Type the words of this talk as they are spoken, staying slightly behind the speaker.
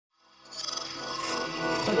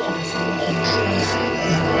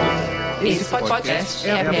Esse podcast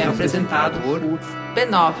é apresentado por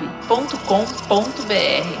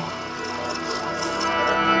b9.com.br.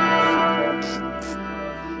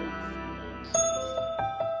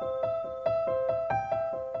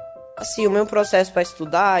 Assim, o meu processo para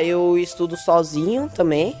estudar, eu estudo sozinho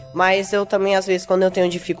também, mas eu também, às vezes, quando eu tenho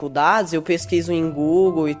dificuldades, eu pesquiso em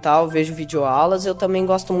Google e tal, vejo videoaulas. Eu também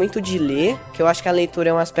gosto muito de ler, que eu acho que a leitura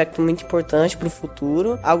é um aspecto muito importante para o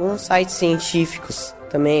futuro. Alguns sites científicos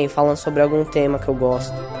também, falando sobre algum tema que eu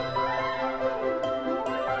gosto.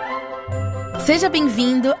 Seja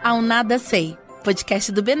bem-vindo ao Nada Sei,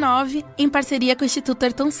 podcast do B9 em parceria com o Instituto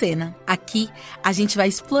Ayrton Senna. Aqui, a gente vai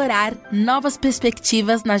explorar novas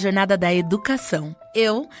perspectivas na jornada da educação.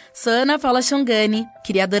 Eu sou Ana Paula Chongani,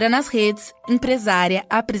 criadora nas redes, empresária,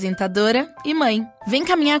 apresentadora e mãe. Vem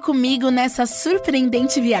caminhar comigo nessa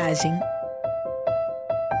surpreendente viagem.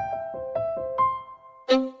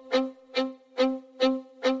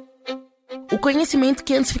 O conhecimento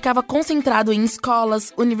que antes ficava concentrado em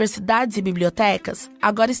escolas, universidades e bibliotecas,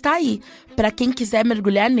 agora está aí, para quem quiser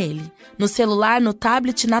mergulhar nele, no celular, no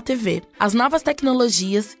tablet e na TV. As novas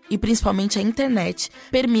tecnologias, e principalmente a internet,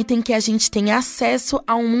 permitem que a gente tenha acesso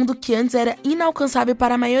a um mundo que antes era inalcançável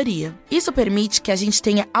para a maioria. Isso permite que a gente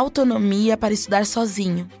tenha autonomia para estudar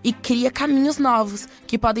sozinho e cria caminhos novos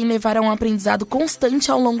que podem levar a um aprendizado constante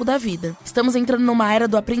ao longo da vida. Estamos entrando numa era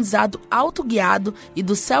do aprendizado autoguiado e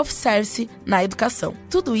do self-service na educação.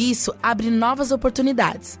 Tudo isso abre novas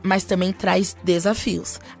oportunidades, mas também traz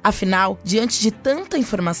desafios. Afinal, diante de tanta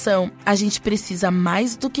informação, a gente precisa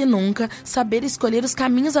mais do que nunca saber escolher os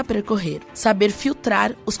caminhos a percorrer, saber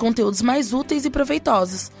filtrar os conteúdos mais úteis e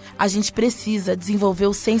proveitosos. A gente precisa desenvolver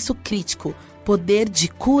o senso crítico, poder de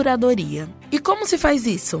curadoria. E como se faz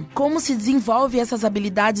isso? Como se desenvolve essas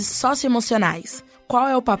habilidades socioemocionais? Qual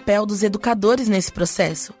é o papel dos educadores nesse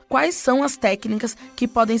processo? Quais são as técnicas que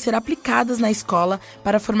podem ser aplicadas na escola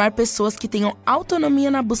para formar pessoas que tenham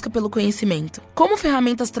autonomia na busca pelo conhecimento? Como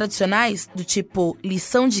ferramentas tradicionais, do tipo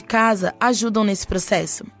lição de casa, ajudam nesse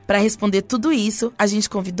processo? Para responder tudo isso, a gente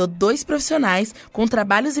convidou 2 profissionais com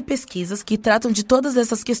trabalhos e pesquisas que tratam de todas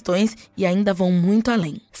essas questões e ainda vão muito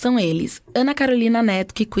além. São eles, Ana Carolina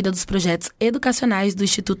Neto, que cuida dos projetos educacionais do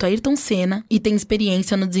Instituto Ayrton Senna e tem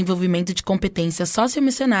experiência no desenvolvimento de competências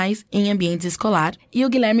socioemocionais em ambientes escolar, e o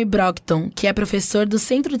Guilherme Brogton, que é professor do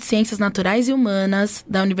Centro de Ciências Naturais e Humanas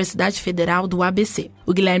da Universidade Federal do ABC.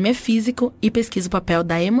 O Guilherme é físico e pesquisa o papel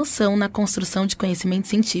da emoção na construção de conhecimento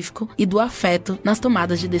científico e do afeto nas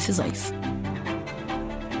tomadas de decisões.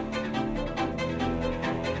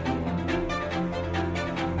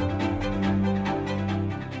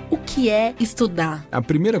 O que é estudar? A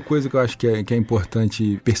primeira coisa que eu acho que é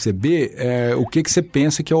importante perceber é o que você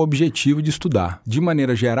pensa que é o objetivo de estudar. De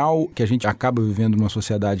maneira geral, que a gente acaba vivendo numa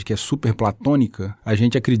sociedade que é super platônica, a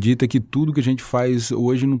gente acredita que tudo que a gente faz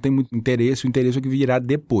hoje não tem muito interesse, o interesse é o que virá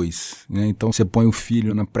depois, né? Então você põe o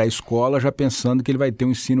filho na pré-escola já pensando que ele vai ter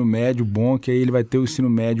um ensino médio bom, que aí ele vai ter o ensino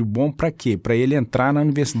médio bom para quê? Para ele entrar na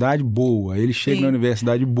universidade boa. Ele chega na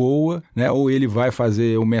universidade boa, né? Ou ele vai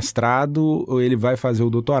fazer o mestrado, ou ele vai fazer o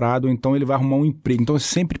doutorado, ou então ele vai arrumar um emprego. Então, é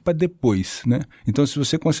sempre para depois, né? Então, se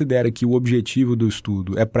você considera que o objetivo do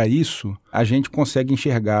estudo é para isso, a gente consegue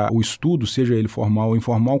enxergar o estudo, seja ele formal ou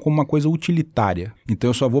informal, como uma coisa utilitária. Então,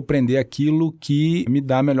 eu só vou aprender aquilo que me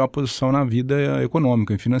dá a melhor posição na vida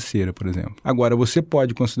econômica e financeira, por exemplo. Agora, você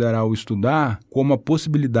pode considerar o estudar como a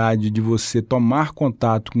possibilidade de você tomar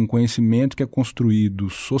contato com um conhecimento que é construído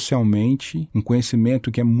socialmente, um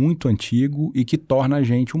conhecimento que é muito antigo e que torna a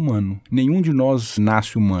gente humano. Nenhum de nós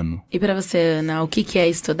nasce humano. E para você, Ana, o que é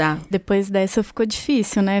estudar? Depois dessa ficou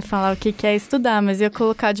difícil, né, falar o que é estudar, mas eu ia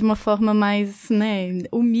colocar de uma forma mais, né,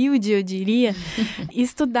 humilde, eu diria.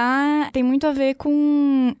 Estudar tem muito a ver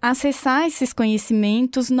com acessar esses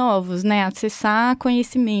conhecimentos novos, né, acessar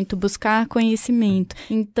conhecimento, buscar conhecimento.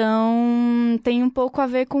 Então, tem um pouco a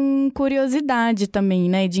ver com curiosidade também,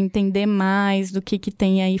 né, de entender mais do que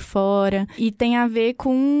tem aí fora. E tem a ver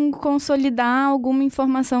com consolidar alguma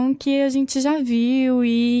informação que a gente já viu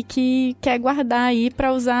e que quer guardar aí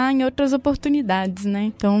para usar em outras oportunidades,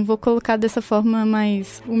 né? Então, vou colocar dessa forma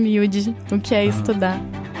mais humilde o que é estudar.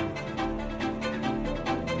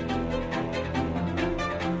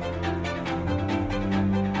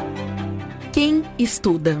 Quem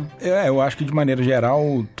estuda? Eu acho que de maneira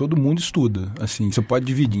geral todo mundo estuda. Assim, você pode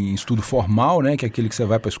dividir em estudo formal, né, que é aquele que você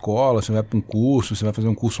vai para a escola, você vai para um curso, você vai fazer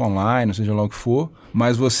um curso online, seja lá o que for,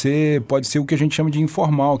 mas você pode ser o que a gente chama de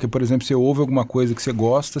informal, que por exemplo, você ouve alguma coisa que você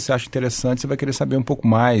gosta, você acha interessante, você vai querer saber um pouco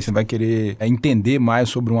mais, você vai querer entender mais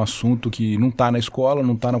sobre um assunto que não tá na escola,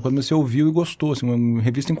 não tá na coisa, mas você ouviu e gostou, assim, uma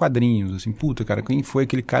revista em quadrinhos, assim, puta, cara, quem foi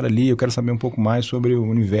aquele cara ali? Eu quero saber um pouco mais sobre o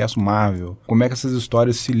universo Marvel, como é que essas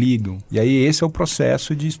histórias se ligam. E aí esse é o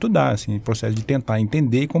processo de estudar, assim, o processo de tentar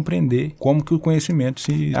entender e compreender como que o conhecimento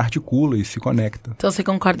se articula e se conecta. Então você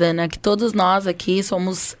concorda, Ana, que todos nós aqui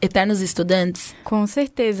somos eternos estudantes? Com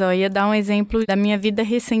certeza, eu ia dar um exemplo da minha vida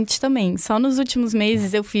recente também. Só nos últimos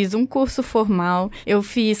meses eu fiz um curso formal, eu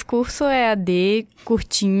fiz curso EAD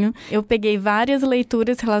curtinho, eu peguei várias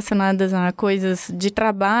leituras relacionadas a coisas de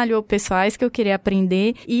trabalho ou pessoais que eu queria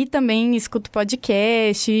aprender e também escuto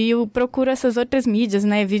podcast e eu procuro essas outras mídias,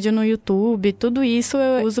 né, vídeo no YouTube, tudo isso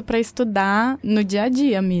eu uso para estudar no dia a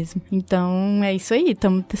dia mesmo. Então é isso aí,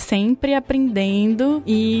 estamos sempre aprendendo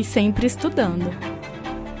e sempre estudando.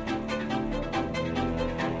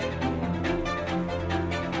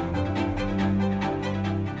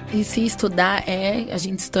 E se estudar é a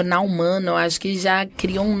gente se tornar humano, eu acho que já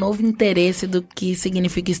criou um novo interesse do que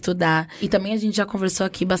significa estudar. E também a gente já conversou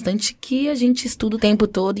aqui bastante que a gente estuda o tempo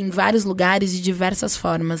todo em vários lugares de diversas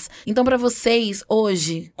formas. Então, para vocês,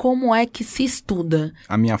 hoje, como é que se estuda?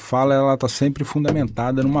 A minha fala, ela tá sempre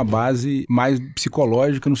fundamentada numa base mais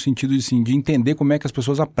psicológica, no sentido de, assim, de entender como é que as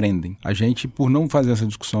pessoas aprendem. A gente, por não fazer essa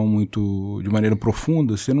discussão muito de maneira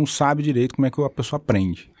profunda, você não sabe direito como é que a pessoa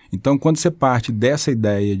aprende. Então, quando você parte dessa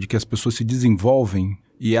ideia de que as pessoas se desenvolvem,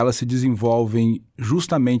 e elas se desenvolvem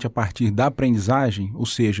justamente a partir da aprendizagem, ou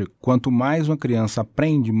seja, quanto mais uma criança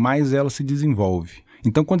aprende, mais ela se desenvolve.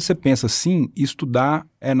 Então, quando você pensa assim, estudar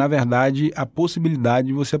é, na verdade, a possibilidade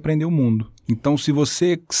de você aprender o mundo. Então, se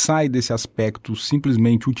você sai desse aspecto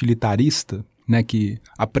simplesmente utilitarista, né, que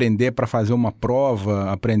aprender para fazer uma prova,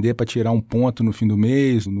 aprender para tirar um ponto no fim do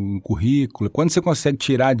mês, no currículo. Quando você consegue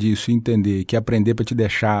tirar disso e entender que aprender para te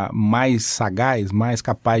deixar mais sagaz, mais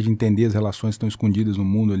capaz de entender as relações que estão escondidas no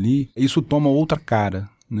mundo ali, isso toma outra cara,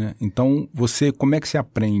 né? Então, como é que você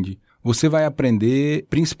aprende? Você vai aprender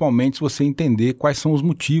principalmente se você entender quais são os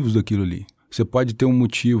motivos daquilo ali. Você pode ter um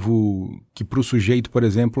motivo que para o sujeito, por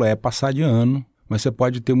exemplo, é passar de ano. Mas você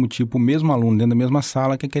pode ter um tipo, o mesmo aluno dentro da mesma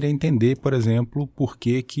sala que querer entender, por exemplo, por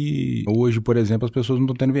que hoje, por exemplo, as pessoas não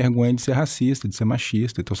estão tendo vergonha de ser racista, de ser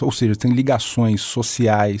machista. Então, ou seja, tem ligações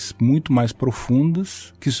sociais muito mais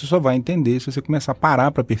profundas que você só vai entender se você começar a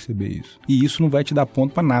parar para perceber isso. E isso não vai te dar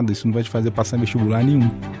ponto para nada, isso não vai te fazer passar em vestibular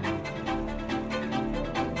nenhum.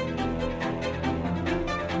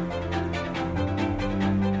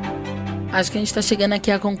 Acho que a gente está chegando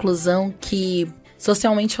aqui à conclusão que,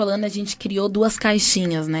 socialmente falando, a gente criou duas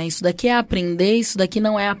caixinhas, né? Isso daqui é aprender, isso daqui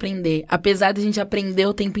não é aprender. Apesar de a gente aprender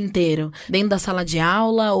o tempo inteiro, dentro da sala de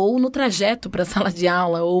aula ou no trajeto para a sala de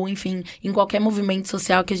aula, ou enfim, em qualquer movimento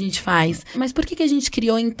social que a gente faz. Mas por que a gente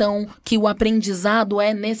criou, então, que o aprendizado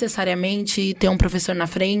é necessariamente ter um professor na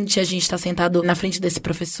frente, a gente está sentado na frente desse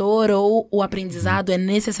professor, ou o aprendizado é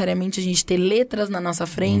necessariamente a gente ter letras na nossa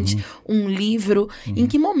frente, um livro? Em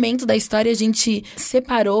que momento da história a gente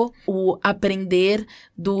separou o aprender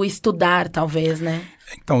do estudar, talvez, né?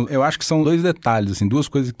 Então, eu acho que são dois detalhes, assim, duas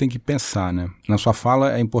coisas que tem que pensar, né? Na sua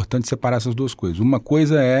fala é importante separar essas duas coisas. Uma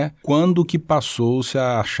coisa é quando que passou-se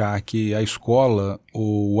a achar que a escola,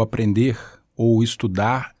 ou o aprender, ou o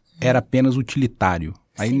estudar, era apenas utilitário.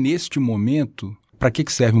 Sim. Aí, neste momento, para que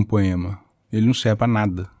serve um poema? Ele não serve para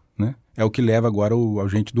nada, né? É o que leva agora a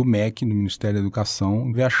gente do MEC, do Ministério da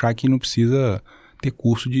Educação, a achar que não precisa ter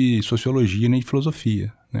curso de sociologia nem de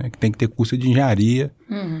filosofia, né? Que tem que ter curso de engenharia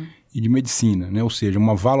e de medicina, né? Ou seja,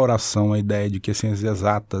 uma valoração à ideia de que as ciências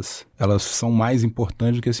exatas elas são mais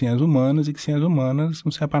importantes do que as ciências humanas e que ciências humanas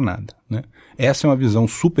não servem para nada, né? Essa é uma visão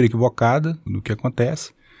super equivocada do que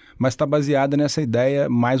acontece, mas está baseada nessa ideia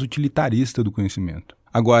mais utilitarista do conhecimento.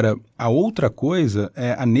 Agora, a outra coisa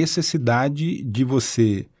é a necessidade de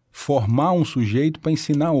você formar um sujeito para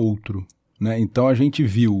ensinar outro. Né? Então a gente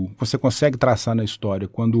viu, você consegue traçar na história,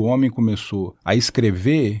 quando o homem começou a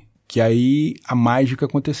escrever, que aí a mágica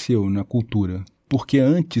aconteceu na cultura. Porque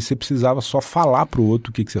antes você precisava só falar para o outro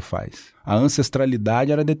o que você faz. A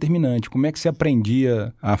ancestralidade era determinante. Como é que você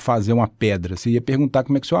aprendia a fazer uma pedra? Você ia perguntar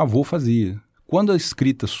como é que seu avô fazia. Quando a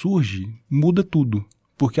escrita surge, muda tudo.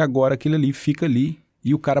 Porque agora aquele ali fica ali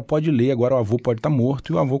e o cara pode ler, agora o avô pode estar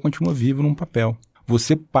morto e o avô continua vivo num papel.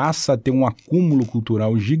 Você passa a ter um acúmulo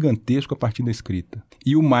cultural gigantesco a partir da escrita.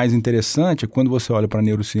 E o mais interessante é quando você olha para a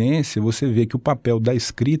neurociência, você vê que o papel da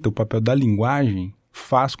escrita, o papel da linguagem,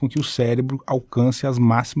 faz com que o cérebro alcance as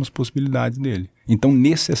máximas possibilidades dele. Então,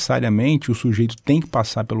 necessariamente, o sujeito tem que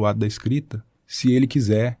passar pelo ato da escrita se ele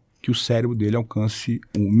quiser que o cérebro dele alcance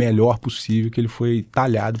o melhor possível que ele foi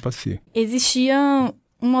talhado para ser. Existia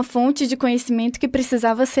uma fonte de conhecimento que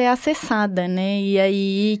precisava ser acessada, né? E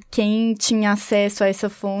aí, quem tinha acesso a essa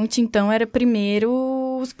fonte, então, era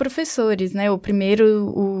primeiro os professores, né? Ou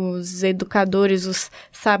primeiro os educadores, os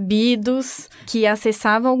sabidos, que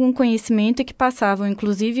acessavam algum conhecimento e que passavam,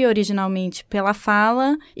 inclusive, originalmente pela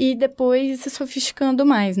fala e depois se sofisticando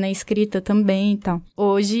mais, né? Escrita também e tal.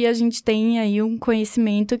 Hoje, a gente tem aí um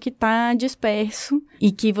conhecimento que está disperso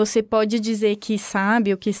e que você pode dizer que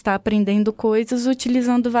sabe ou que está aprendendo coisas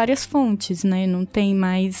utilizando várias fontes, né? Não tem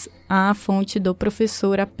mais a fonte do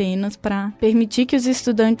professor apenas para permitir que os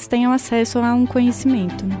estudantes tenham acesso a um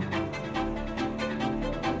conhecimento, né?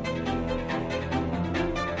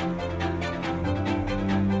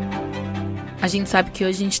 A gente sabe que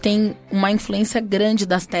hoje a gente tem uma influência grande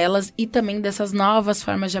das telas e também dessas novas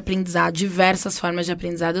formas de aprendizado, diversas formas de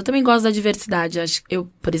aprendizado. Eu também gosto da diversidade. Eu,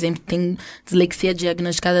 por exemplo, tenho dislexia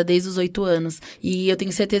diagnosticada desde os 8 anos. E eu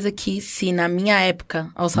tenho certeza que se na minha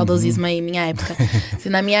época, ao saudosismo aí, minha época, se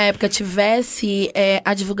na minha época tivesse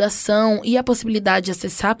a divulgação e a possibilidade de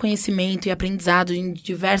acessar conhecimento e aprendizado em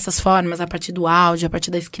diversas formas, a partir do áudio, a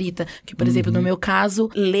partir da escrita, que, por exemplo, no meu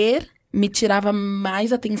caso, ler me tirava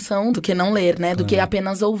mais atenção do que não ler, né? Do que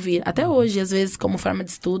apenas ouvir. Até hoje, às vezes, como forma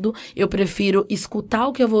de estudo, eu prefiro escutar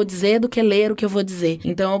o que eu vou dizer do que ler o que eu vou dizer.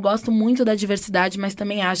 Então, eu gosto muito da diversidade, mas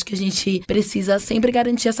também acho que a gente precisa sempre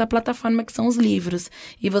garantir essa plataforma que são os livros.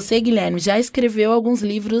 E você, Guilherme, já escreveu alguns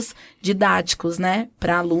livros didáticos, né?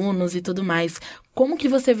 Para alunos e tudo mais. Como que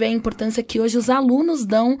você vê a importância que hoje os alunos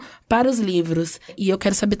dão para os livros? E eu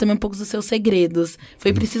quero saber também um pouco dos seus segredos.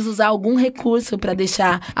 Foi preciso usar algum recurso para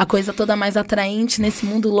deixar a coisa toda mais atraente nesse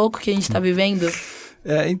mundo louco que a gente está vivendo?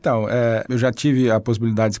 Eu já tive a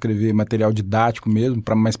possibilidade de escrever material didático mesmo,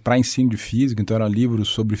 mas para ensino de física, então eram livros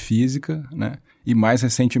sobre física, né? E mais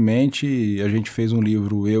recentemente a gente fez um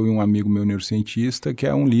livro, eu e um amigo meu neurocientista, que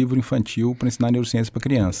é um livro infantil para ensinar neurociência para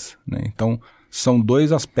criança, né? Então, são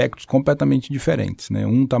dois aspectos completamente diferentes, né?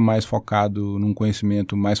 Um está mais focado num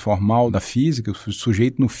conhecimento mais formal da física, o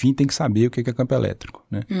sujeito no fim tem que saber o que é campo elétrico,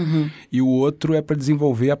 né? E o outro é para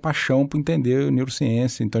desenvolver a paixão por entender a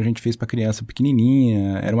neurociência. Então a gente fez para criança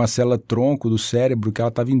pequenininha, era uma célula tronco do cérebro que ela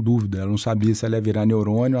estava em dúvida, ela não sabia se ela ia virar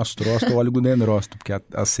neurônio, astrócito ou oligodendrócito, porque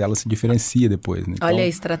a célula se diferencia depois, né? Então, olha a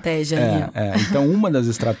estratégia ali. Então uma das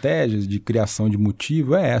estratégias de criação de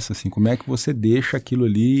motivo é essa, assim, como é que você deixa aquilo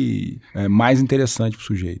ali mais interessante para o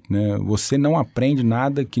sujeito, né? Você não aprende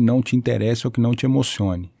nada que não te interesse ou que não te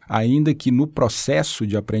emocione. Ainda que no processo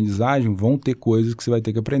de aprendizagem vão ter coisas que você vai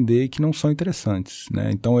ter que aprender e que não são interessantes,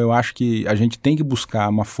 né? Então eu acho que a gente tem que buscar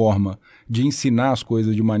uma forma de ensinar as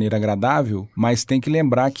coisas de maneira agradável, mas tem que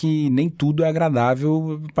lembrar que nem tudo é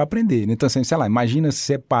agradável para aprender, né? Então, assim, sei lá, imagina se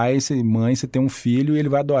você é pai, se é mãe, você tem um filho e ele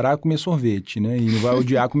vai adorar comer sorvete, né? E ele vai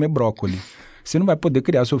odiar comer brócolis. Você não vai poder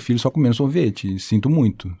criar seu filho só comendo sorvete, sinto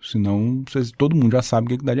muito, senão todo mundo já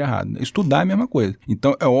sabe o que dá de errado. Estudar é a mesma coisa.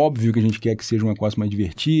 Então é óbvio que a gente quer que seja um negócio mais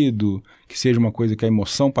divertido, que seja uma coisa que a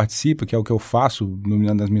emoção participa, que é o que eu faço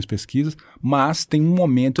nas minhas pesquisas, mas tem um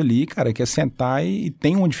momento ali, cara, que é sentar e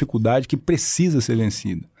tem uma dificuldade que precisa ser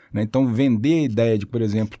vencida. Né? Então, vender a ideia de, por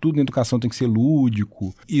exemplo, tudo na educação tem que ser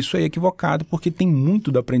lúdico, isso é equivocado, porque tem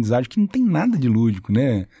muito da aprendizagem que não tem nada de lúdico,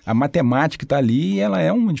 né? A matemática está ali e ela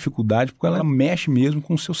é uma dificuldade, porque ela mexe mesmo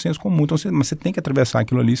com o seu senso comum. Então, mas você tem que atravessar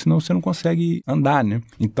aquilo ali, senão você não consegue andar, né?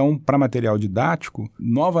 Então, para material didático,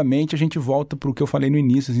 novamente a gente volta para o que eu falei no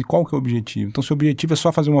início, assim, qual que é o objetivo? Então, se o objetivo é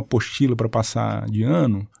só fazer uma apostila para passar de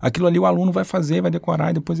ano, aquilo ali o aluno vai fazer, vai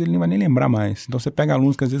decorar e depois ele não vai nem lembrar mais. Então, você pega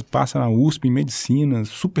alunos que às vezes passam na USP, em medicina,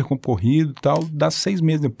 super concorrido e tal, dá 6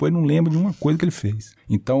 meses depois, não lembra de uma coisa que ele fez.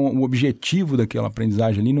 Então, o objetivo daquela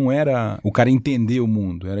aprendizagem ali não era o cara entender o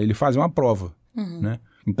mundo, era ele fazer uma prova, né?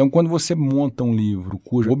 Então, quando você monta um livro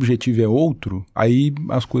cujo objetivo é outro, aí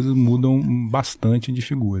as coisas mudam bastante de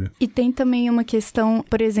figura. E tem também uma questão,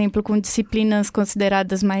 por exemplo, com disciplinas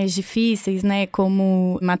consideradas mais difíceis, né?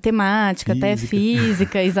 Como matemática, até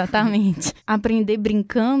física, exatamente. Aprender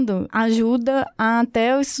brincando ajuda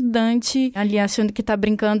até o estudante ali achando que tá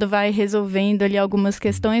brincando, vai resolvendo ali algumas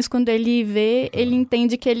questões. Quando ele vê, ele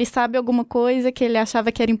entende que ele sabe alguma coisa que ele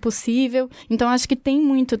achava que era impossível. Então, acho que tem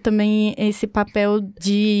muito também esse papel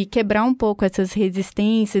de quebrar um pouco essas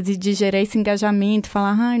resistências e de gerar esse engajamento,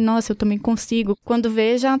 falar, ai, nossa, eu também consigo. Quando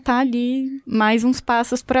vê, já tá ali mais uns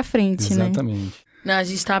passos para frente, exatamente. né? Não, a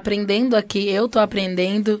gente tá aprendendo aqui, eu tô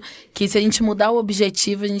aprendendo que se a gente mudar o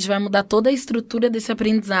objetivo, a gente vai mudar toda a estrutura desse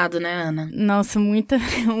aprendizado, né, Ana? Nossa,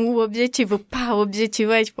 o objetivo. O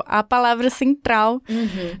objetivo é, tipo, a palavra central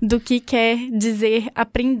do que quer dizer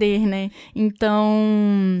aprender, né?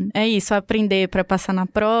 Então, é isso, aprender para passar na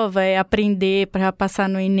prova, é aprender para passar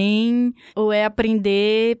no Enem, ou é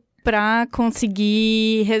aprender para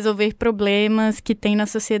conseguir resolver problemas que tem na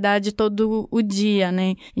sociedade todo o dia,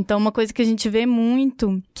 né? Então, uma coisa que a gente vê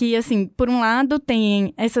muito, que, assim, por um lado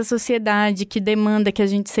tem essa sociedade que demanda que a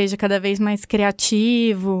gente seja cada vez mais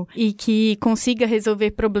criativo e que consiga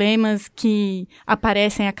resolver problemas que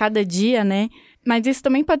aparecem a cada dia, né? Mas isso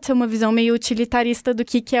também pode ser uma visão meio utilitarista do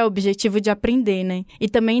que é o objetivo de aprender, né? E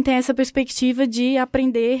também tem essa perspectiva de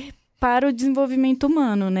aprender para o desenvolvimento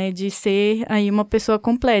humano, né? De ser aí uma pessoa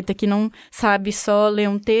completa, que não sabe só ler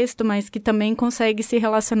um texto, mas que também consegue se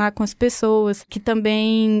relacionar com as pessoas, que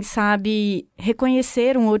também sabe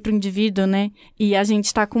reconhecer um outro indivíduo, né? E a gente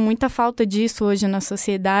está com muita falta disso hoje na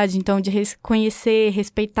sociedade, então de reconhecer,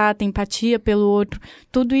 respeitar, ter empatia pelo outro.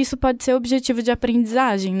 Tudo isso pode ser objetivo de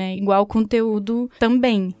aprendizagem, né? Igual conteúdo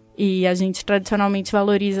também. E a gente tradicionalmente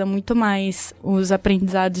valoriza muito mais os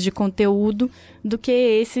aprendizados de conteúdo do que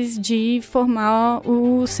esses de formar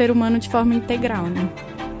o ser humano de forma integral, né?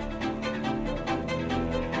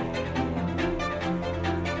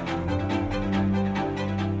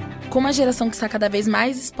 Com uma geração que está cada vez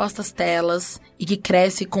mais exposta às telas e que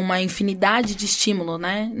cresce com uma infinidade de estímulo,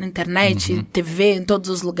 né? Na internet, TV, em todos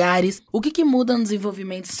os lugares. O que muda no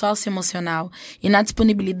desenvolvimento socioemocional e na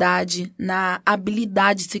disponibilidade, na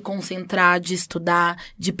habilidade de se concentrar, de estudar,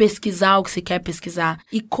 de pesquisar o que se quer pesquisar?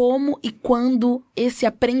 E como e quando esse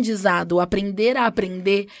aprendizado, o aprender a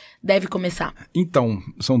aprender, deve começar? Então,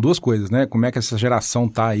 são duas coisas, né? Como é que essa geração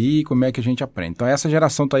tá aí e como é que a gente aprende. Então, essa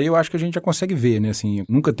geração tá aí, eu acho que a gente já consegue ver, né? Assim,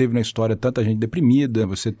 nunca teve na história tanta gente deprimida.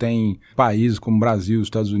 Você tem países como o Brasil, os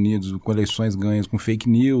Estados Unidos, com eleições ganhas com fake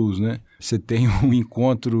news, né? Você tem um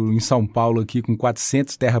encontro em São Paulo aqui com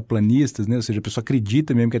 400 terraplanistas, né? Ou seja, a pessoa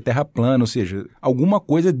acredita mesmo que é terra plana, ou seja, alguma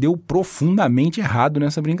coisa deu profundamente errado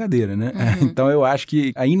nessa brincadeira, né? Então eu acho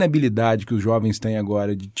que a inabilidade que os jovens têm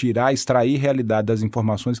agora de extrair realidade das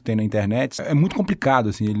informações que tem na internet é muito complicado,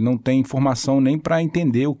 assim. Ele não tem informação nem para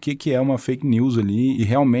entender o que é uma fake news ali e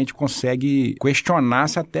realmente consegue questionar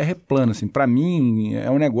se a terra é plana, assim. Para mim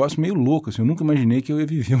é um negócio meio louco, assim. Eu nunca imaginei que eu ia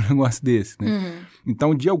viver um negócio desse, né?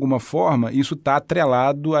 Então, de alguma forma, isso está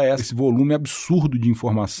atrelado a esse volume absurdo de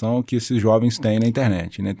informação que esses jovens têm na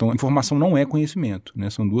internet, né? Então, informação não é conhecimento, né?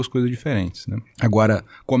 São duas coisas diferentes, né? Agora,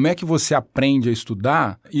 como é que você aprende a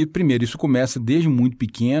estudar? E, primeiro, isso começa desde muito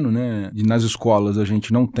pequeno, né? E nas escolas a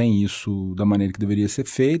gente não tem isso da maneira que deveria ser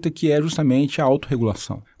feita, que é justamente a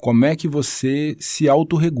autorregulação. Como é que você se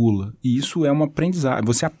autorregula? E isso é uma aprendizagem.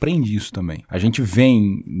 Você aprende isso também. A gente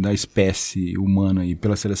vem da espécie humana e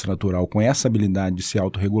pela seleção natural com essa habilidade de se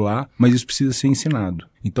autorregular, mas isso precisa ser ensinado.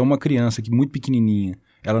 Então, uma criança que muito pequenininha,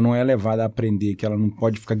 ela não é levada a aprender que ela não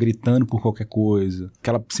pode ficar gritando por qualquer coisa, que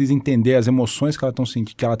ela precisa entender as emoções que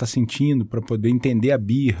ela está sentindo para poder entender a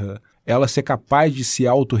birra. Ela ser capaz de se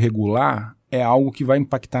autorregular é algo que vai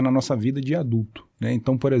impactar na nossa vida de adulto, né?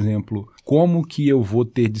 Então, por exemplo, como que eu vou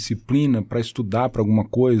ter disciplina para estudar para alguma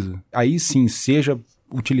coisa? Aí sim, seja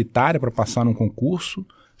utilitária para passar num concurso,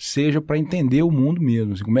 seja para entender o mundo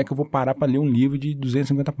mesmo. Assim, como é que eu vou parar para ler um livro de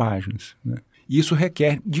 250 páginas, né? Isso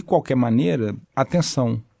requer, de qualquer maneira,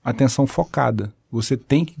 atenção focada. Você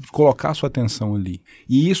tem que colocar a sua atenção ali.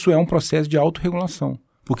 E isso é um processo de autorregulação.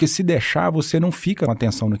 Porque se deixar, você não fica com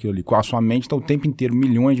atenção naquilo ali. Com a sua mente está o tempo inteiro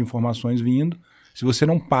milhões de informações vindo. Se você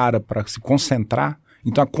não para se concentrar,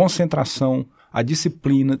 então a concentração, a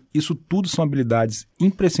disciplina, isso tudo são habilidades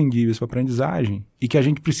imprescindíveis para a aprendizagem e que a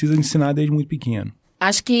gente precisa ensinar desde muito pequeno.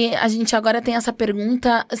 Acho que a gente agora tem essa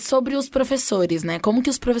pergunta sobre os professores, né? Como que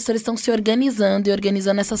os professores estão se organizando e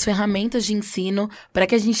organizando essas ferramentas de ensino para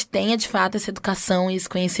que a gente tenha, de fato, essa educação e esse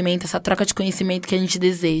conhecimento, essa troca de conhecimento que a gente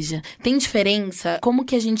deseja. Tem diferença? Como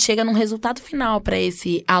que a gente chega num resultado final para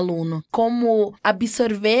esse aluno? Como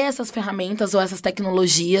absorver essas ferramentas ou essas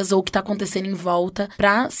tecnologias ou o que está acontecendo em volta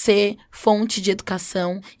para ser fonte de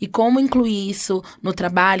educação? E como incluir isso no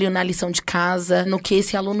trabalho, na lição de casa, no que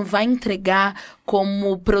esse aluno vai entregar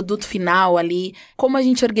como produto final ali? Como a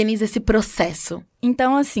gente organiza esse processo?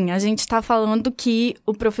 Então, assim, a gente está falando que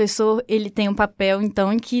o professor, ele tem um papel,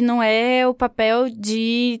 então, que não é o papel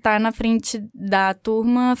de estar na frente da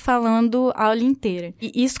turma falando a aula inteira.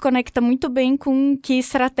 E isso conecta muito bem com que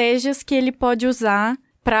estratégias que ele pode usar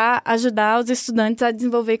para ajudar os estudantes a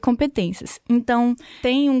desenvolver competências. Então,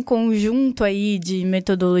 tem um conjunto aí de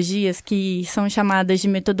metodologias que são chamadas de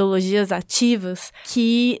metodologias ativas,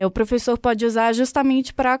 que o professor pode usar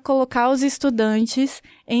justamente para colocar os estudantes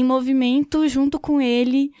em movimento junto com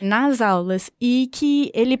ele nas aulas, e que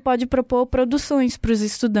ele pode propor produções para os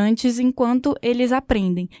estudantes enquanto eles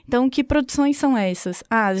aprendem. Então, que produções são essas?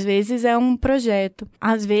 Às vezes é um projeto,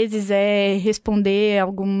 às vezes é responder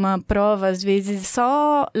alguma prova, às vezes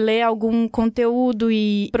só ler algum conteúdo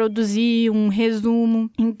e produzir um resumo.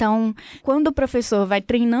 Então, quando o professor vai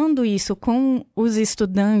treinando isso com os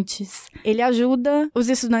estudantes, ele ajuda os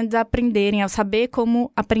estudantes a aprenderem, a saber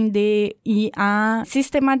como aprender e a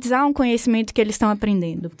sistematizar um conhecimento que eles estão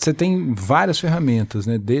aprendendo. Você tem várias ferramentas,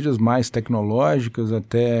 né? Desde as mais tecnológicas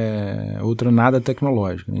até outra nada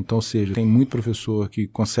tecnológica. Então, ou seja, tem muito professor que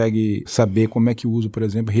consegue saber como é que usa, por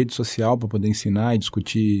exemplo, rede social para poder ensinar e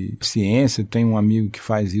discutir ciência. Tem um amigo que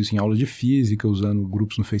faz isso em aulas de física, usando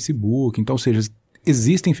grupos no Facebook. Então, ou seja,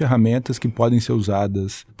 existem ferramentas que podem ser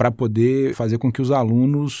usadas para poder fazer com que os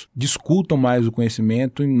alunos discutam mais o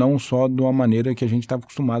conhecimento e não só de uma maneira que a gente estava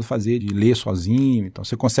acostumado a fazer, de ler sozinho. Então,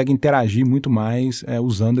 você consegue interagir muito mais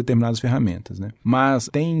usando determinadas ferramentas, né? Mas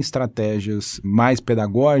tem estratégias mais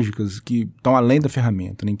pedagógicas que estão além da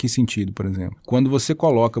ferramenta. Né? Em que sentido, por exemplo? Quando você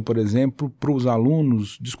coloca, por exemplo, para os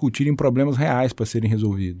alunos discutirem problemas reais para serem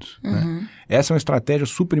resolvidos. Né? Essa é uma estratégia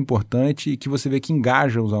super importante e que você vê que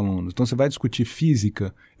engaja os alunos. Então, você vai discutir física,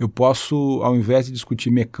 eu posso, ao invés de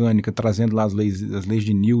discutir mecânica, trazendo lá as leis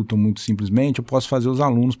de Newton muito simplesmente, eu posso fazer os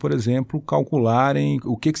alunos, por exemplo, calcularem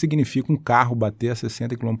o que significa um carro bater a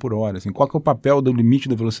 60 km por hora. Assim, qual que é o papel do limite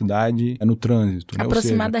da velocidade no trânsito. Né?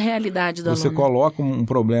 Aproximar da realidade do aluno. Você coloca um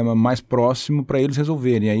problema mais próximo para eles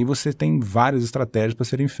resolverem. E aí você tem várias estratégias para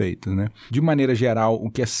serem feitas. Né? De maneira geral,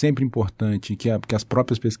 o que é sempre importante, que as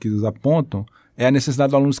próprias pesquisas apontam, é a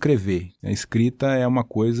necessidade do aluno escrever. A escrita é uma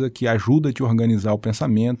coisa que ajuda a te organizar o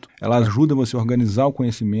pensamento, ela ajuda você a organizar o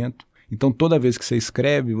conhecimento. Então, toda vez que você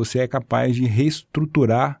escreve, você é capaz de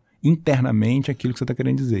reestruturar internamente aquilo que você está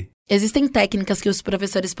querendo dizer. Existem técnicas que os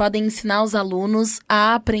professores podem ensinar os alunos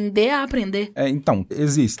a aprender a aprender? Então,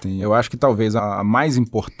 existem. Eu acho que talvez a mais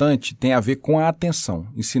importante tem a ver com a atenção.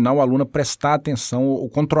 Ensinar o aluno a prestar atenção ou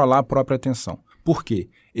controlar a própria atenção. Por quê?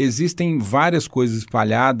 Existem várias coisas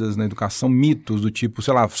espalhadas na educação, mitos do tipo,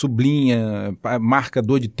 sei lá, sublinha,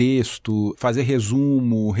 marcador de texto, fazer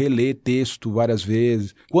resumo, reler texto várias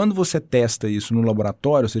vezes. Quando você testa isso no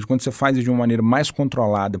laboratório, ou seja, quando você faz isso de uma maneira mais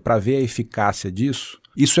controlada para ver a eficácia disso,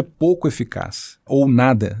 isso é pouco eficaz, ou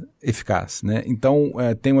nada eficaz, né? Então,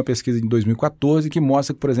 tem uma pesquisa de 2014 que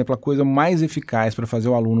mostra que, por exemplo, a coisa mais eficaz para fazer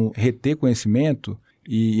o aluno reter conhecimento.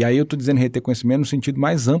 E aí eu estou dizendo reter conhecimento no sentido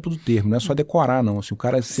mais amplo do termo, não é só decorar, não. Assim, o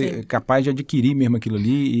cara ser capaz de adquirir mesmo aquilo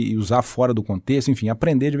ali e usar fora do contexto, enfim,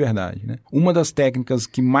 aprender de verdade. Né? Uma das técnicas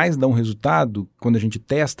que mais dão resultado quando a gente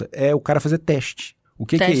testa é o cara fazer teste. O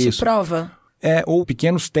que é isso? Teste prova? Ou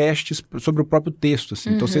pequenos testes sobre o próprio texto.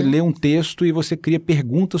 Assim. Então, você lê um texto e você cria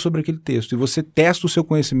perguntas sobre aquele texto. E você testa o seu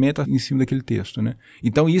conhecimento em cima daquele texto. Né?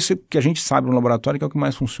 Então, isso é que a gente sabe no laboratório que é o que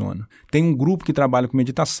mais funciona. Tem um grupo que trabalha com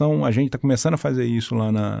meditação. A gente está começando a fazer isso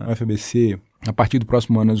lá na UFABC, a partir do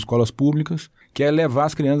próximo ano nas escolas públicas, que é levar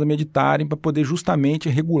as crianças a meditarem para poder justamente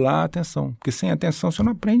regular a atenção. Porque sem atenção você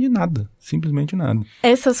não aprende nada, simplesmente nada.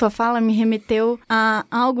 Essa sua fala me remeteu a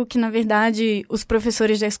algo que, na verdade, os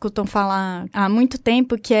professores já escutam falar há muito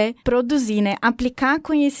tempo, que é produzir, né? Aplicar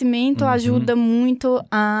conhecimento ajuda muito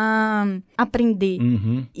a aprender.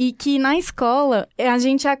 E que na escola a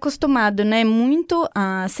gente é acostumado, né? Muito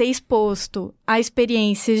a ser exposto a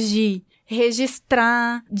experiências de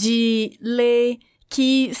registrar, de ler,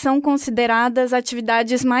 que são consideradas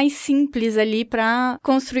atividades mais simples ali para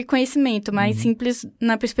construir conhecimento, mais simples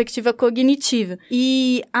na perspectiva cognitiva.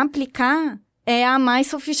 E aplicar é a mais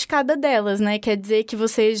sofisticada delas, né? Quer dizer que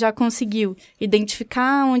você já conseguiu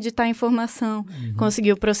identificar onde está a informação,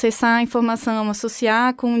 conseguiu processar a informação,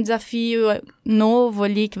 associar com um desafio novo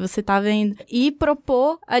ali que você está vendo e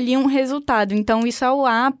propor ali um resultado. Então, isso é o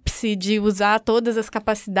ápice de usar todas as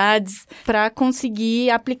capacidades para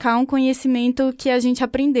conseguir aplicar um conhecimento que a gente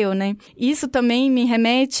aprendeu, né? Isso também me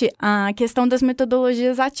remete à questão das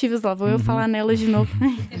metodologias ativas. Lá vou eu falar nelas de novo.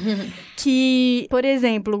 Que, por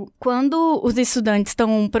exemplo, quando os estudantes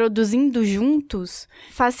estão produzindo juntos,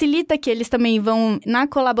 facilita que eles também vão na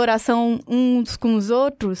colaboração uns com os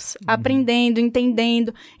outros, aprendendo,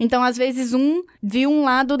 entendendo. Então, às vezes, um viu um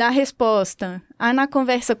lado da resposta, na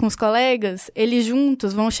conversa com os colegas, eles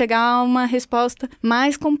juntos vão chegar a uma resposta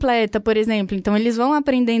mais completa, por exemplo. Então, eles vão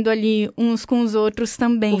aprendendo ali uns com os outros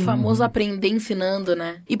também. O famoso aprender ensinando,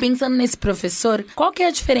 né? E pensando nesse professor, qual que é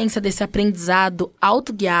a diferença desse aprendizado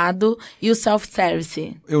autoguiado e o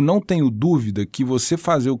self-service? Eu não tenho dúvida que você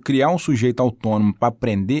criar um sujeito autônomo para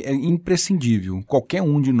aprender é imprescindível. Qualquer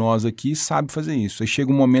um de nós aqui sabe fazer isso. Aí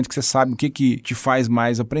chega um momento que você sabe o que te faz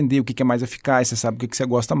mais aprender, o que é mais eficaz, você sabe o que você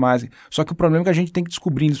gosta mais. Só que o problema é que a gente tem que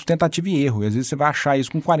descobrir isso, tentativa e erro. E às vezes você vai achar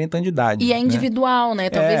isso com 40 anos de idade. E é individual, né?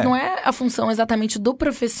 Talvez não é a função exatamente do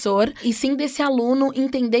professor, e sim desse aluno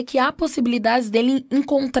entender que há possibilidades dele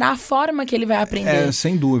encontrar a forma que ele vai aprender.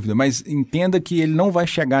 Sem dúvida. Mas entenda que ele não vai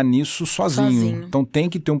chegar nisso sozinho. Então tem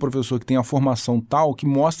que ter um professor que tenha a formação tal que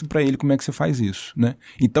mostre para ele como é que você faz isso, né?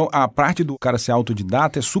 Então a parte do cara ser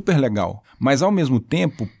autodidata é super legal. Mas ao mesmo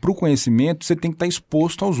tempo, para o conhecimento, você tem que estar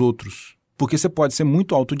exposto aos outros. Porque você pode ser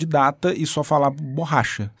muito autodidata e só falar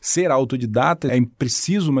borracha. Ser autodidata é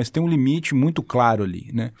preciso, mas tem um limite muito claro ali,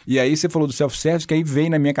 né? E aí você falou do self-service, que aí veio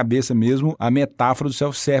na minha cabeça mesmo a metáfora do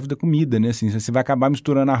self-service da comida, né? Assim, você vai acabar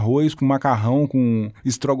misturando arroz com macarrão, com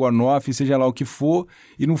estrogonofe, seja lá o que for,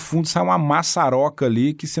 e no fundo sai uma maçaroca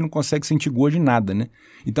ali que você não consegue sentir gosto de nada, né?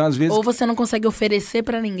 Então, às vezes... Ou você não consegue oferecer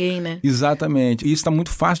pra ninguém, né? Exatamente. E isso tá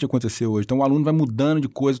muito fácil de acontecer hoje. Então, o aluno vai mudando de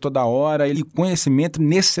coisa toda hora, e conhecimento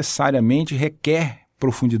necessariamente requer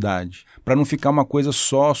profundidade, para não ficar uma coisa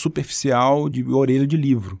só superficial de orelha de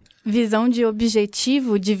livro. Visão de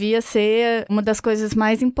objetivo devia ser uma das coisas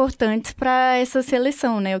mais importantes para essa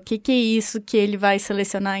seleção, né? O que é isso que ele vai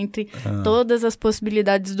selecionar entre todas as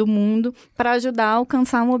possibilidades do mundo para ajudar a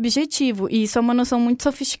alcançar um objetivo. E isso é uma noção muito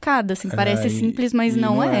sofisticada, assim, parece simples, mas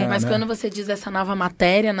não é. Mas quando você diz essa nova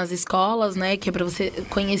matéria nas escolas, né, que é para você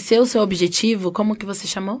conhecer o seu objetivo, como que você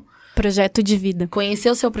chamou? Projeto de vida. Conhecer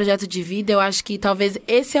o seu projeto de vida, eu acho que talvez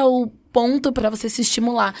esse é o ponto para você se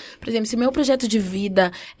estimular. Por exemplo, se meu projeto de vida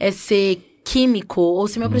é ser químico, ou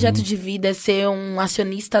se meu projeto de vida é ser um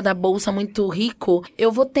acionista da bolsa muito rico,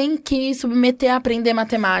 eu vou ter que submeter a aprender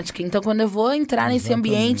matemática. Então, quando eu vou entrar nesse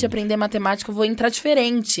ambiente, aprender matemática, eu vou entrar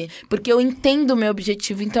diferente, porque eu entendo o meu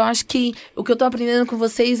objetivo. Então, eu acho que o que eu tô aprendendo com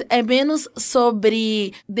vocês é menos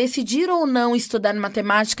sobre decidir ou não estudar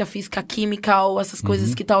matemática, física, química, ou essas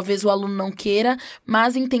coisas que talvez o aluno não queira,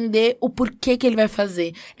 mas entender o porquê que ele vai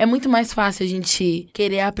fazer. É muito mais fácil a gente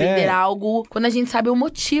querer aprender algo quando a gente sabe o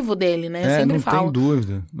motivo dele, né? Eu sempre falo.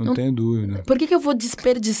 Não tenho dúvida. Por que eu vou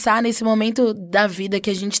desperdiçar nesse momento da vida que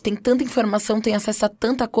a gente tem tanta informação, tem acesso a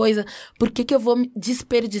tanta coisa? Por que eu vou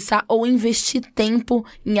desperdiçar ou investir tempo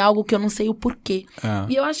em algo que eu não sei o porquê?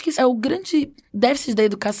 E eu acho que isso é o grande déficit da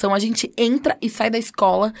educação. A gente entra e sai da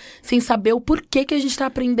escola sem saber o porquê que a gente tá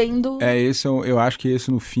aprendendo. Eu acho que esse,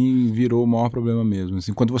 no fim, virou o maior problema mesmo.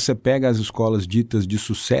 Assim, quando você pega as escolas ditas de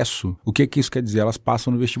sucesso, o que isso quer dizer? Elas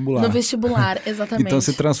passam no vestibular. No vestibular, exatamente. Então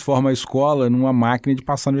você transforma a escola numa máquina de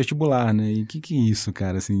passar no vestibular, né? E o que é isso,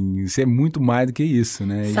 cara? Assim, isso é muito mais do que isso,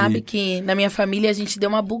 né? Sabe que na minha família a gente deu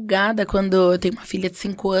uma bugada quando eu tenho uma filha de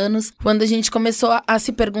 5 anos, quando a gente começou a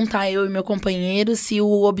se perguntar, eu e meu companheiro, se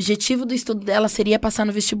o objetivo do estudo dela seria passar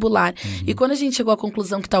no vestibular. E quando a gente chegou à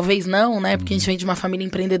conclusão que talvez não, né? Porque a gente vem de uma família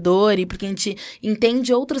empreendedora e porque a gente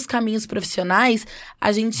entende outros caminhos profissionais,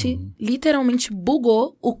 a gente literalmente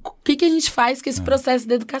bugou o que a gente faz com esse processo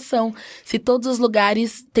de educação. Se todos os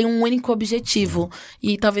lugares têm um único objetivo.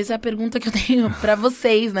 E talvez é a pergunta que eu tenho pra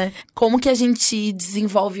vocês, né? Como que a gente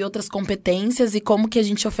desenvolve outras competências e como que a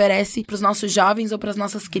gente oferece pros nossos jovens ou pras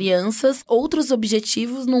nossas crianças outros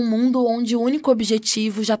objetivos num mundo onde o único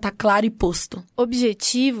objetivo já tá claro e posto?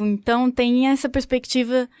 Objetivo, então, tem essa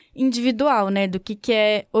perspectiva individual, né? Do que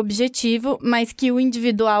é objetivo, mas que o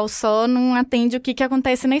individual só não atende o que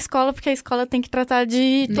acontece na escola, porque a escola tem que tratar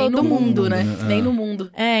de todo mundo, né? Nem no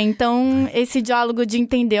mundo. Então, esse diálogo de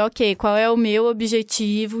entender, ok, qual é o meu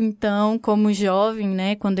objetivo, então, como jovem,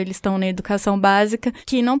 né? Quando eles estão na educação básica,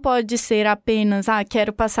 que não pode ser apenas,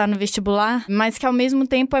 quero passar no vestibular, mas que ao mesmo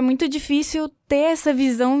tempo é muito difícil ter essa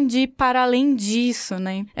visão de para além disso,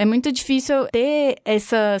 né? É muito difícil ter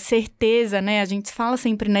essa certeza, né? A gente fala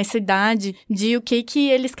sempre nessa idade de o que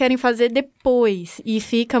eles querem fazer depois. E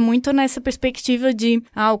fica muito nessa perspectiva de,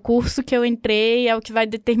 o curso que eu entrei é o que vai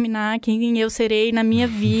determinar quem eu serei na minha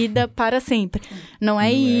vida para sempre. Não é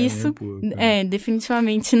isso.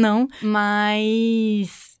 Definitivamente não.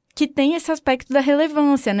 Mas que tem esse aspecto da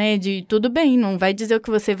relevância, né? De tudo bem, não vai dizer o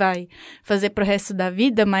que você vai fazer pro resto da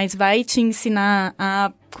vida, mas vai te ensinar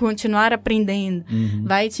a continuar aprendendo.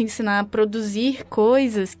 Vai te ensinar a produzir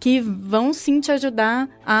coisas que vão sim te ajudar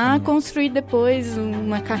a construir depois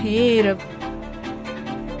uma carreira.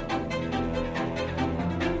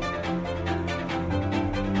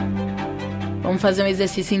 Bom, Vamos fazer um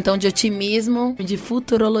exercício, então, de otimismo e de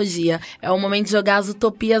futurologia. É o momento de jogar as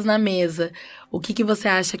utopias na mesa. O que você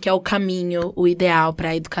acha que é o caminho, o ideal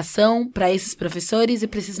para a educação, para esses professores e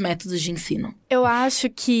para esses métodos de ensino? Eu acho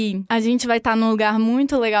que a gente vai estar num lugar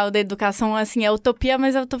muito legal da educação, assim, é utopia,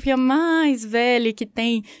 mas é a utopia mais velha que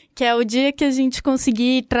tem, que é o dia que a gente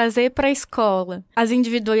conseguir trazer para a escola as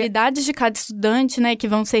individualidades de cada estudante, né, que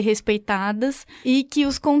vão ser respeitadas, e que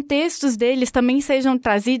os contextos deles também sejam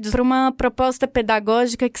trazidos para uma proposta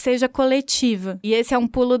pedagógica que seja coletiva. E esse é um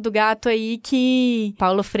pulo do gato aí que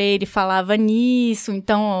Paulo Freire falava nisso,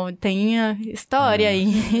 então ó, tem a história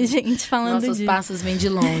aí, gente falando disso. Nossos passos vêm de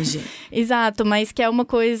longe. Exato, mas que é uma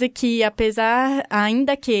coisa que, apesar,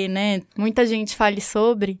 ainda que, né, muita gente fale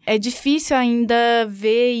sobre, é difícil ainda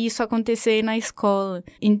ver isso acontecer na escola.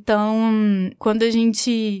 Então, quando a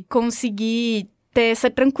gente conseguir ter essa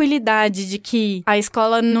tranquilidade de que a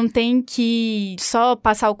escola não tem que só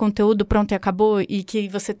passar o conteúdo pronto e acabou, e que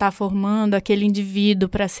você está formando aquele indivíduo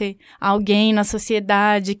para ser alguém na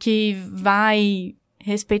sociedade que vai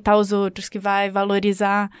respeitar os outros, que vai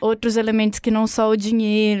valorizar outros elementos que não só o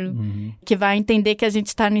dinheiro, que vai entender que a gente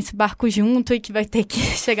está nesse barco junto e que vai ter que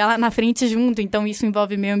chegar lá na frente junto. Então isso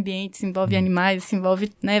envolve meio ambiente, isso envolve animais, isso envolve,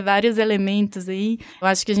 né, vários elementos aí. Eu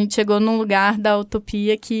acho que a gente chegou num lugar da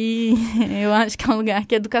utopia que eu acho que é um lugar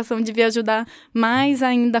que a educação devia ajudar mais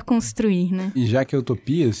ainda a construir, né? E já que é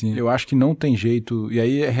utopia, assim, eu acho que não tem jeito, e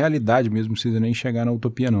aí é realidade mesmo, não precisa nem chegar na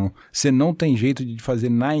utopia, não. Você não tem jeito de fazer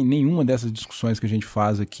nenhuma dessas discussões que a gente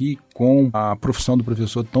faz aqui com a profissão do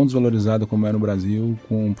professor tão desvalorizada como é no Brasil,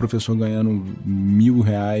 com o professor ganhando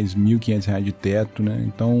R$1.000, R$1.500 de teto, né?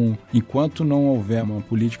 Então, enquanto não houver uma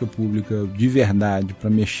política pública de verdade para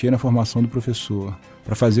mexer na formação do professor,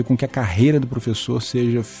 para fazer com que a carreira do professor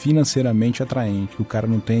seja financeiramente atraente, que o cara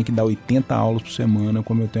não tenha que dar 80 aulas por semana,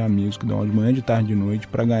 como eu tenho amigos que dão aula de manhã, de tarde e de noite,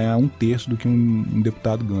 para ganhar 1/3 do que um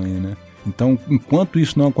deputado ganha, né? Então, enquanto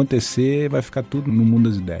isso não acontecer, vai ficar tudo no mundo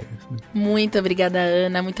das ideias. Muito obrigada,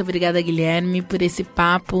 Ana. Muito obrigada, Guilherme, por esse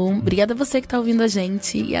papo. Obrigada a você que está ouvindo a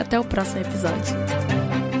gente e até o próximo episódio.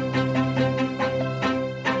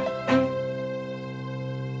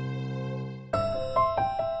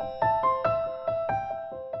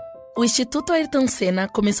 O Instituto Ayrton Senna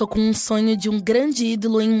começou com um sonho de um grande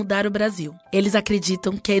ídolo em mudar o Brasil. Eles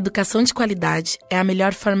acreditam que a educação de qualidade é a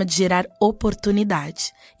melhor forma de gerar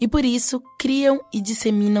oportunidade. E por isso, criam e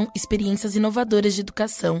disseminam experiências inovadoras de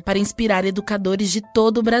educação para inspirar educadores de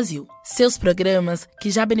todo o Brasil. Seus programas, que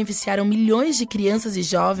já beneficiaram milhões de crianças e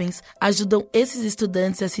jovens, ajudam esses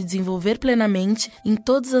estudantes a se desenvolver plenamente em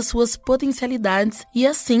todas as suas potencialidades e,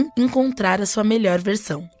 assim, encontrar a sua melhor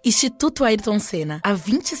versão. Instituto Ayrton Senna, há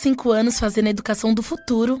 25 anos fazendo a educação do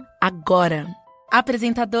futuro, agora.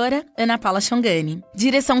 Apresentadora, Ana Paula Chongani.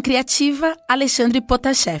 Direção criativa, Alexandre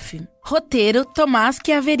Potashev. Roteiro, Tomás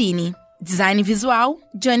Chiaverini. Design visual,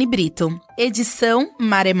 Johnny Brito. Edição,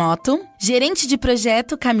 Maremoto. Gerente de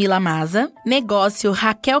projeto, Camila Maza. Negócio,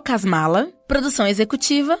 Raquel Casmala. Produção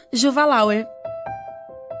executiva, Juva Lauer.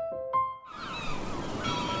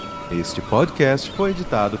 Este podcast foi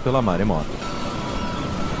editado pela Maremoto.